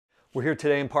We're here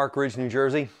today in Park Ridge, New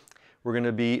Jersey. We're going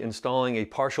to be installing a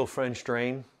partial French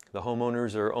drain. The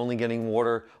homeowners are only getting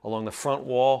water along the front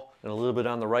wall and a little bit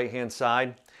on the right-hand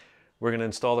side. We're going to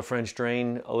install the French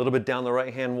drain a little bit down the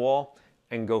right-hand wall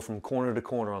and go from corner to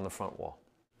corner on the front wall.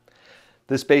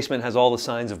 This basement has all the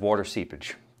signs of water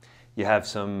seepage. You have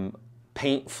some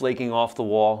paint flaking off the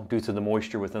wall due to the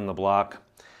moisture within the block,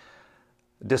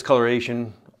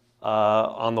 discoloration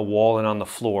on the wall and on the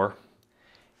floor.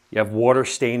 You have water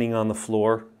staining on the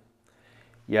floor.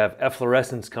 You have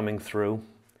efflorescence coming through,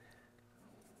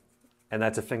 and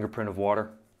that's a fingerprint of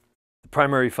water. The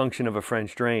primary function of a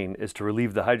French drain is to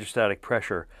relieve the hydrostatic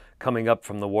pressure coming up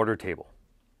from the water table.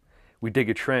 We dig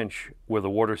a trench where the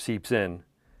water seeps in.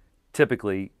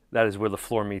 Typically, that is where the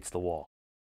floor meets the wall.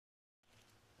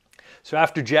 So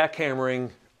after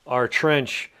jackhammering our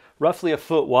trench roughly a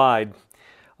foot wide,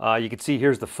 you can see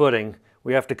here's the footing.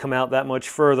 We have to come out that much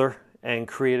further and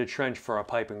create a trench for our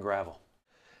pipe and gravel.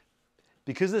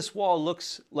 Because this wall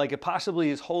looks like it possibly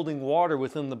is holding water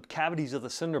within the cavities of the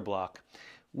cinder block,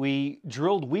 we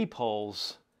drilled weep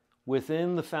holes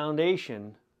within the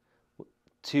foundation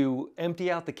to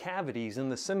empty out the cavities in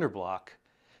the cinder block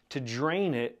to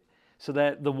drain it so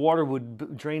that the water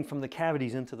would drain from the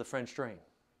cavities into the French drain.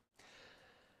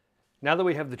 Now that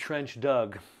we have the trench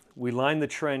dug, we line the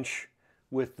trench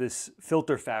with this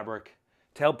filter fabric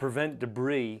to help prevent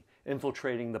debris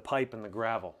infiltrating the pipe and the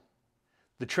gravel.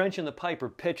 The trench and the pipe are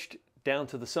pitched down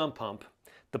to the sump pump.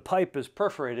 The pipe is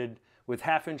perforated with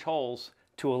half-inch holes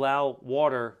to allow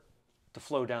water to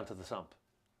flow down to the sump.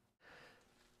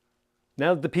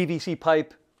 Now that the PVC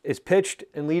pipe is pitched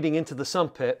and leading into the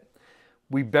sump pit,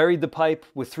 we buried the pipe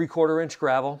with 3/4 inch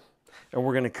gravel, and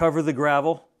we're going to cover the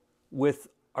gravel with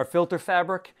our filter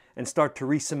fabric and start to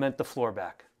re-cement the floor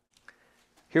back.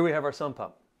 Here we have our sump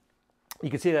pump. You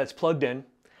can see that it's plugged in,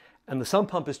 and the sump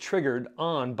pump is triggered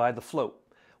on by the float.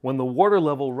 When the water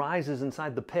level rises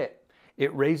inside the pit,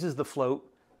 it raises the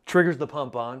float, triggers the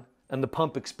pump on, and the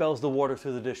pump expels the water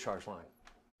through the discharge line.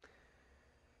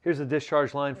 Here's the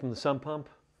discharge line from the sump pump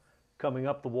coming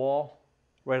up the wall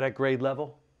right at grade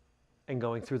level and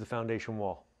going through the foundation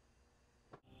wall.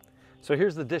 So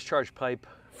here's the discharge pipe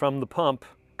from the pump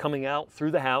coming out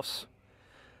through the house.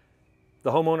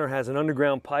 The homeowner has an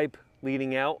underground pipe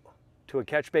leading out to a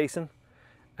catch basin,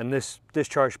 and this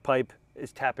discharge pipe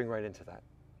is tapping right into that.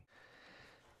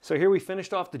 So here we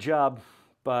finished off the job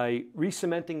by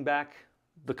re-cementing back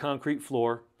the concrete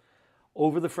floor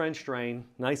over the French drain,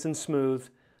 nice and smooth,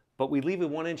 but we leave a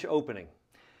 1-inch opening.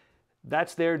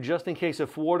 That's there just in case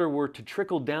if water were to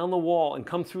trickle down the wall and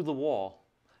come through the wall,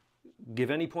 give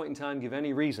any point in time, give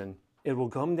any reason, it will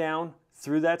come down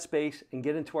through that space and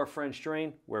get into our French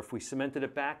drain, where if we cemented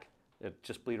it back, it'd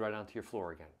just bleed right onto your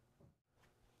floor again.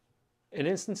 In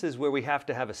instances where we have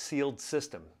to have a sealed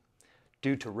system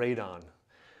due to radon,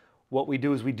 what we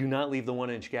do is we do not leave the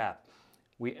 1-inch gap.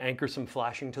 We anchor some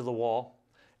flashing to the wall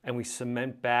and we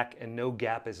cement back and no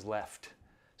gap is left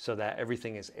so that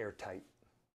everything is airtight.